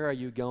 Where are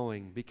you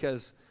going?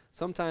 Because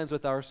sometimes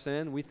with our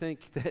sin, we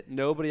think that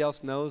nobody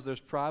else knows. There's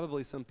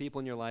probably some people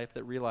in your life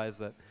that realize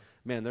that,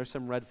 man, there's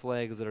some red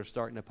flags that are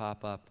starting to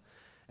pop up.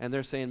 And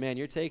they're saying, man,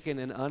 you're taking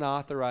an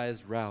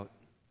unauthorized route,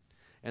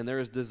 and there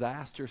is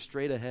disaster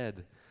straight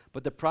ahead.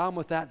 But the problem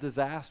with that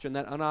disaster and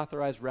that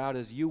unauthorized route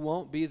is you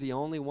won't be the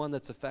only one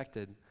that's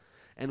affected.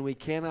 And we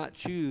cannot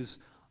choose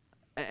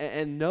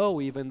and know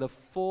even the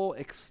full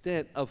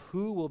extent of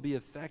who will be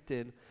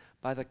affected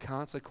by the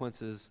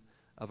consequences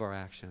of our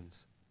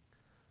actions.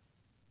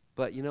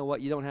 But you know what?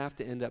 You don't have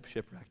to end up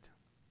shipwrecked.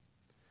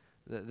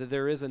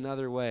 There is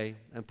another way.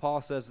 And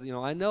Paul says, you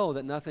know, I know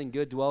that nothing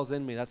good dwells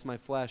in me. That's my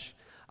flesh.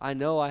 I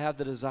know I have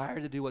the desire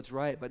to do what's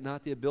right, but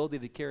not the ability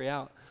to carry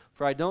out.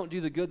 For I don't do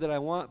the good that I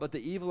want, but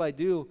the evil I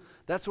do,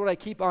 that's what I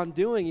keep on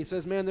doing. He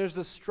says, man, there's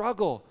this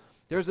struggle.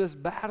 There's this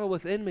battle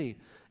within me.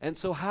 And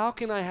so how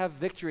can I have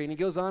victory? And he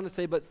goes on to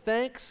say, but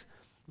thanks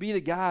be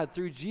to God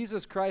through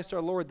Jesus Christ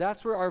our Lord.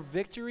 That's where our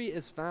victory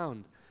is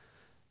found.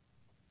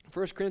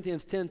 1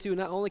 Corinthians 10:2,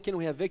 not only can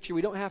we have victory,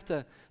 we don't have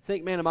to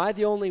think, man, am I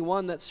the only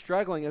one that's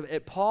struggling?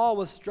 Paul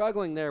was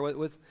struggling there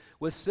with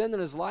sin in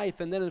his life.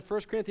 And then in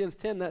 1 Corinthians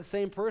 10, that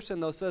same person,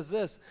 though, says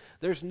this,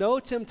 there's no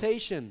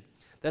temptation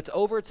that's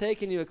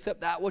overtaken you except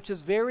that which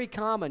is very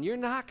common. You're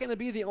not going to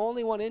be the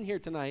only one in here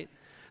tonight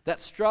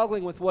that's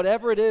struggling with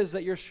whatever it is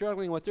that you're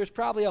struggling with. There's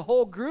probably a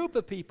whole group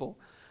of people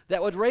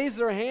that would raise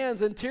their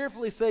hands and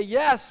tearfully say,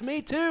 yes,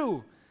 me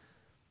too.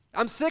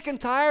 I'm sick and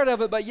tired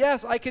of it, but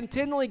yes, I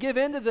continually give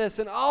into this,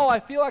 and I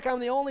feel like I'm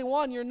the only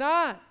one. You're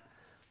not.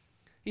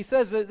 He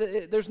says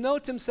that there's no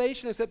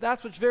temptation except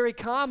that's what's very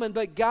common,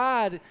 but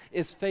God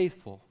is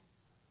faithful.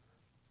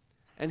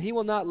 And He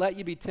will not let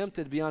you be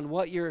tempted beyond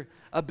what your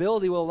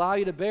ability will allow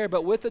you to bear,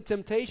 but with the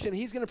temptation,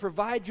 He's going to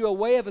provide you a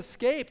way of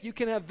escape. You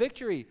can have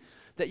victory,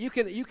 that you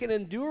can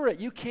endure it.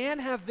 You can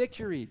have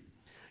victory.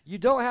 You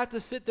don't have to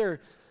sit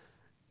there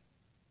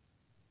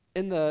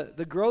in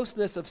the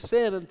grossness of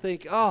sin and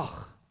think,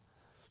 oh,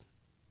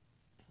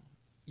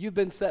 you've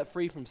been set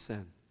free from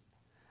sin.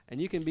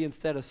 And you can be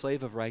instead a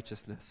slave of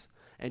righteousness.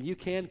 And you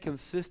can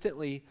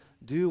consistently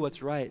do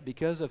what's right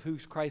because of who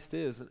Christ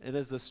is. And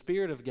as the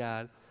Spirit of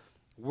God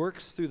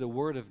works through the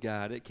Word of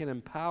God, it can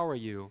empower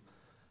you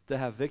to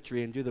have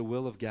victory and do the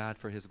will of God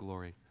for His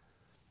glory.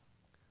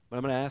 But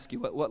I'm going to ask you,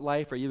 what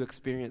life are you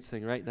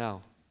experiencing right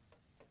now?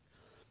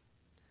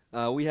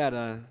 We had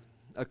a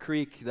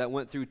creek that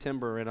went through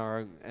timber in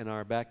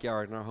our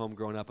backyard in our home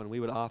growing up, and we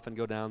would often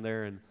go down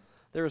there, and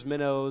there was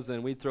minnows,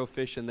 and we'd throw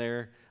fish in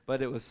there,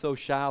 but it was so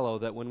shallow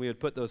that when we would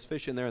put those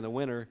fish in there in the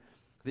winter,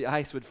 the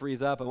ice would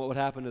freeze up, and what would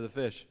happen to the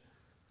fish?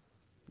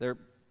 They're,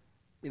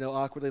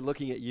 awkwardly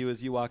looking at you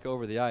as you walk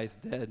over the ice,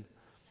 dead.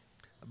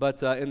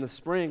 But in the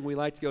spring, we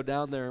like to go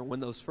down there when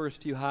those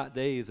first few hot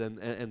days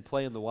and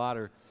play in the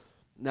water.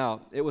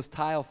 Now, it was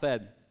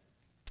tile-fed.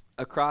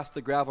 Across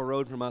the gravel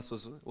road from us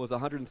was a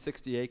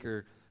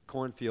 160-acre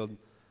cornfield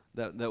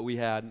that we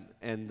had,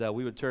 and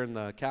we would turn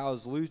the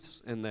cows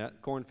loose in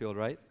that cornfield,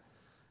 right?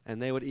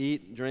 And they would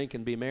eat, drink,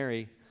 and be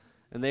merry.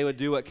 And they would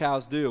do what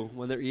cows do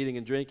when they're eating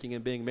and drinking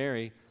and being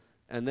merry.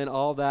 And then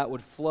all that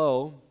would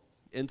flow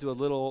into a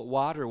little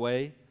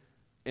waterway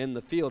in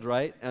the field,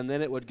 right? And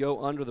then it would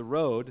go under the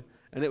road,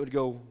 and it would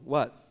go,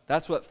 what?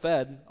 That's what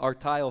fed our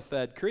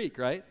tile-fed creek,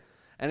 right?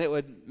 And it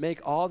would make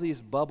all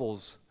these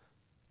bubbles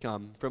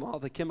come from all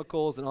the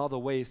chemicals and all the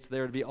waste.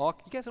 There would be all,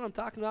 you guys know what I'm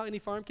talking about? Any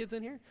farm kids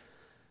in here?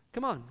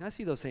 Come on, I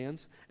see those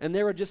hands. And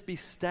there would just be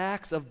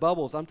stacks of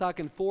bubbles. I'm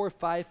talking 4 or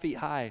 5 feet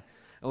high.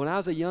 And when I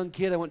was a young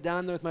kid, I went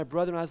down there with my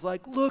brother, and I was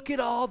like, look at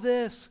all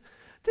this.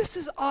 This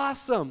is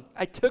awesome.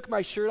 I took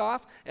my shirt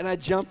off, and I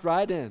jumped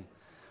right in.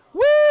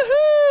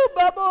 Woohoo,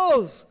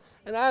 bubbles.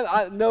 And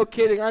I no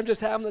kidding, I'm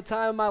just having the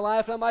time of my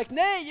life. And I'm like,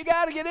 Nate, you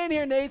got to get in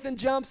here. Nathan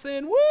jumps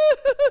in.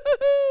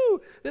 Woohoo,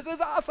 this is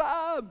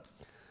awesome.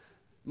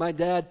 My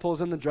dad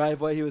pulls in the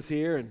driveway. He was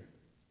here, and,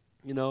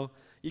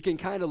 you can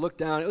kind of look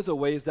down. It was a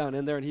ways down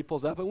in there, and he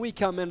pulls up, and we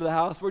come into the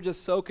house. We're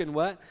just soaking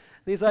wet.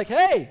 And he's like,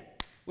 hey,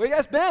 where you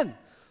guys been?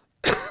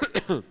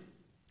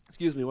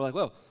 Excuse me. We're like,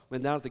 whoa,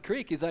 went down at the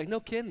creek. He's like, no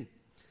kidding.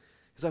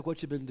 He's like,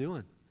 what you been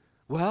doing?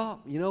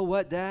 Well, you know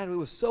what, Dad? It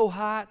was so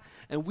hot,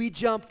 and we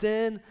jumped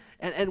in,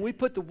 and we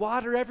put the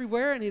water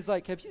everywhere. And he's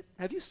like,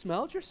 have you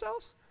smelled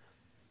yourselves?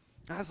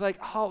 I was like,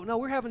 oh, no,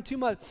 we're having too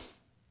much.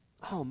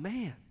 Oh,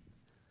 man,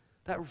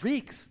 that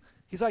reeks.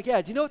 He's like,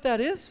 yeah, do you know what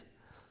that is?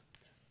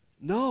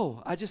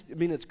 No,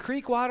 it's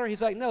creek water.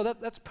 He's like, no,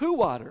 that's poo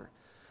water.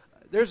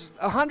 There's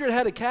 100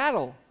 head of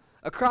cattle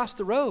across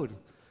the road.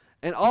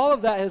 And all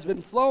of that has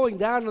been flowing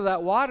down to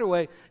that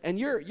waterway, and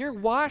you're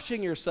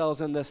washing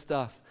yourselves in this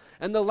stuff.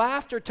 And the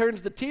laughter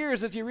turns to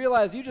tears as you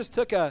realize you just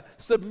took a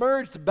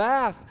submerged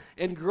bath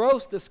in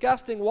gross,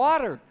 disgusting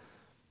water.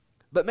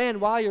 But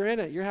man, while you're in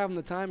it, you're having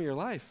the time of your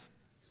life.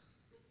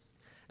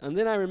 And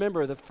then I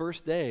remember the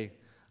first day,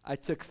 I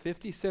took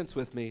 50 cents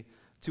with me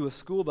to a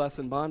school bus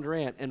in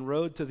Bondurant and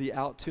rode to the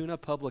Altoona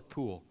Public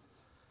Pool,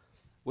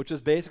 which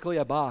was basically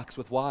a box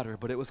with water,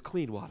 but it was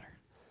clean water.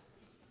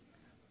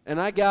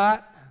 And I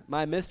got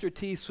my Mr.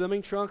 T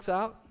swimming trunks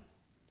out,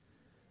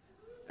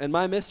 and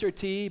my Mr.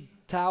 T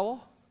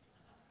towel,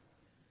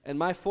 and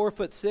my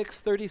 4'6",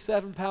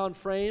 37-pound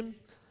frame,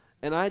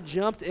 and I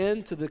jumped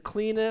into the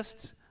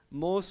cleanest,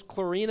 most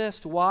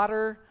chlorinest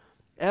water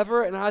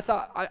ever, and I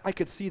thought I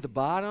could see the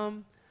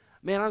bottom.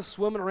 Man, I'm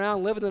swimming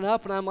around, living it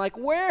up, and I'm like,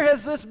 where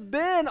has this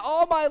been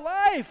all my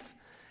life?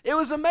 It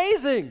was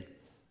amazing.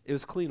 It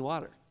was clean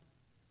water.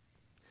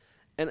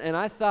 And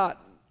I thought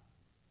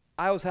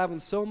I was having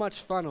so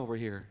much fun over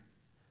here.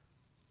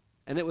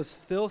 And it was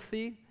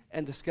filthy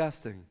and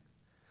disgusting.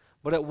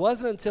 But it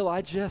wasn't until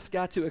I just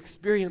got to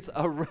experience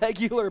a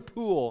regular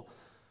pool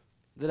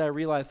that I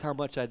realized how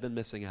much I'd been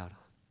missing out on.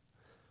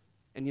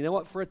 And you know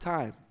what? For a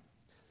time,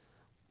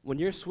 when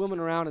you're swimming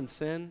around in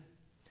sin,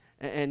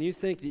 and you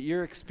think that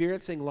you're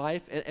experiencing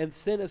life, and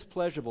sin is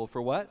pleasurable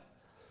for what?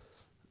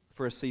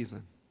 For a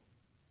season.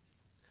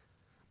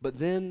 But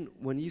then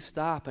when you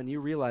stop and you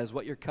realize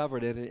what you're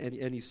covered in,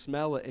 and you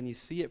smell it and you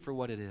see it for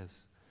what it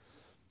is,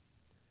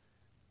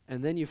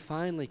 and then you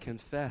finally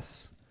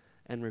confess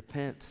and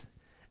repent,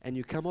 and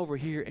you come over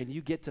here and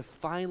you get to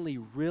finally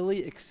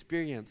really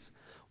experience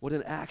what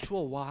an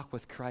actual walk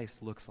with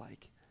Christ looks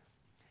like.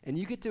 And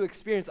you get to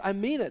experience, I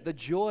mean it, the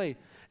joy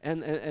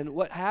and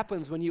what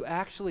happens when you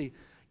actually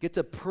get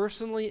to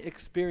personally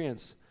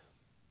experience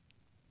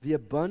the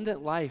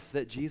abundant life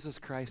that Jesus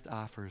Christ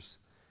offers.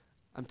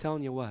 I'm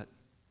telling you what,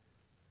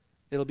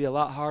 it'll be a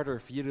lot harder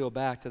for you to go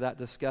back to that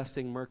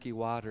disgusting, murky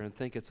water and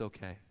think it's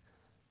okay.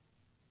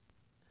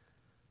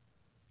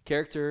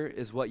 Character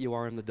is what you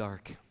are in the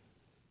dark.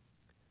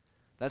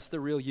 That's the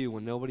real you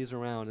when nobody's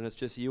around, and it's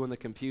just you and the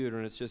computer,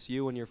 and it's just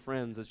you and your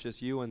friends, it's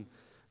just you and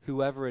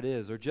whoever it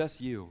is, or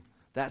just you.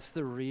 That's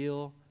the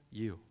real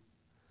you.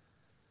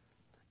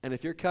 And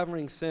if you're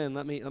covering sin,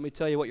 let me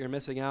tell you what you're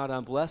missing out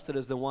on. Blessed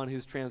is the one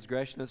whose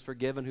transgression is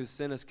forgiven, whose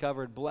sin is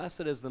covered.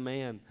 Blessed is the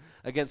man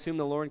against whom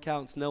the Lord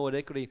counts no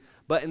iniquity.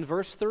 But in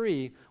verse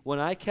 3, when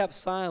I kept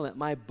silent,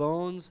 my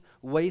bones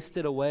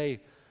wasted away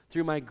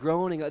through my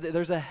groaning.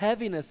 There's a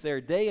heaviness there.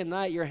 Day and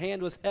night your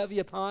hand was heavy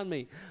upon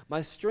me.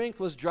 My strength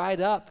was dried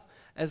up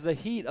as the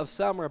heat of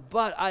summer.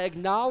 But I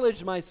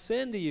acknowledged my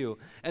sin to you.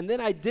 And then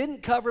I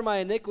didn't cover my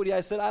iniquity. I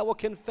said, I will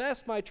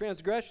confess my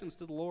transgressions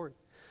to the Lord.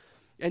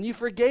 And you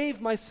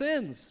forgave my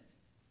sins.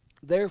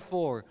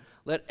 Therefore,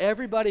 let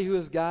everybody who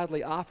is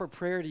godly offer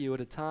prayer to you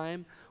at a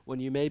time when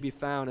you may be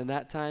found. And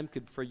that time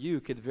for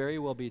you could very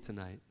well be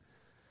tonight.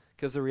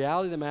 Because the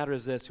reality of the matter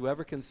is this: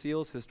 whoever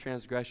conceals his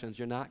transgressions,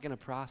 you're not going to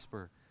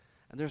prosper.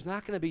 And there's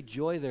not going to be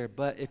joy there.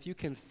 But if you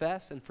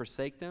confess and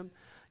forsake them,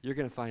 you're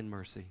going to find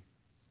mercy.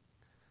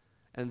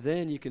 And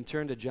then you can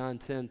turn to John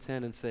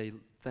 10:10 and say,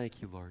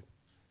 thank you, Lord.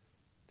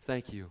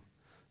 Thank you.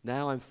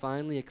 Now I'm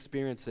finally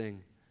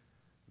experiencing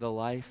the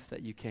life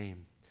that you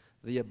came,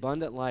 the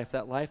abundant life,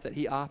 that life that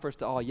he offers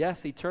to all.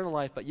 Yes, eternal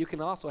life, but you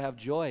can also have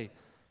joy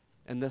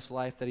in this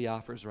life that he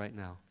offers right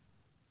now.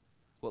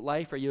 What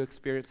life are you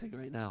experiencing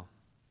right now?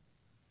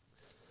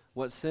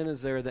 What sin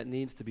is there that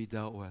needs to be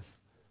dealt with?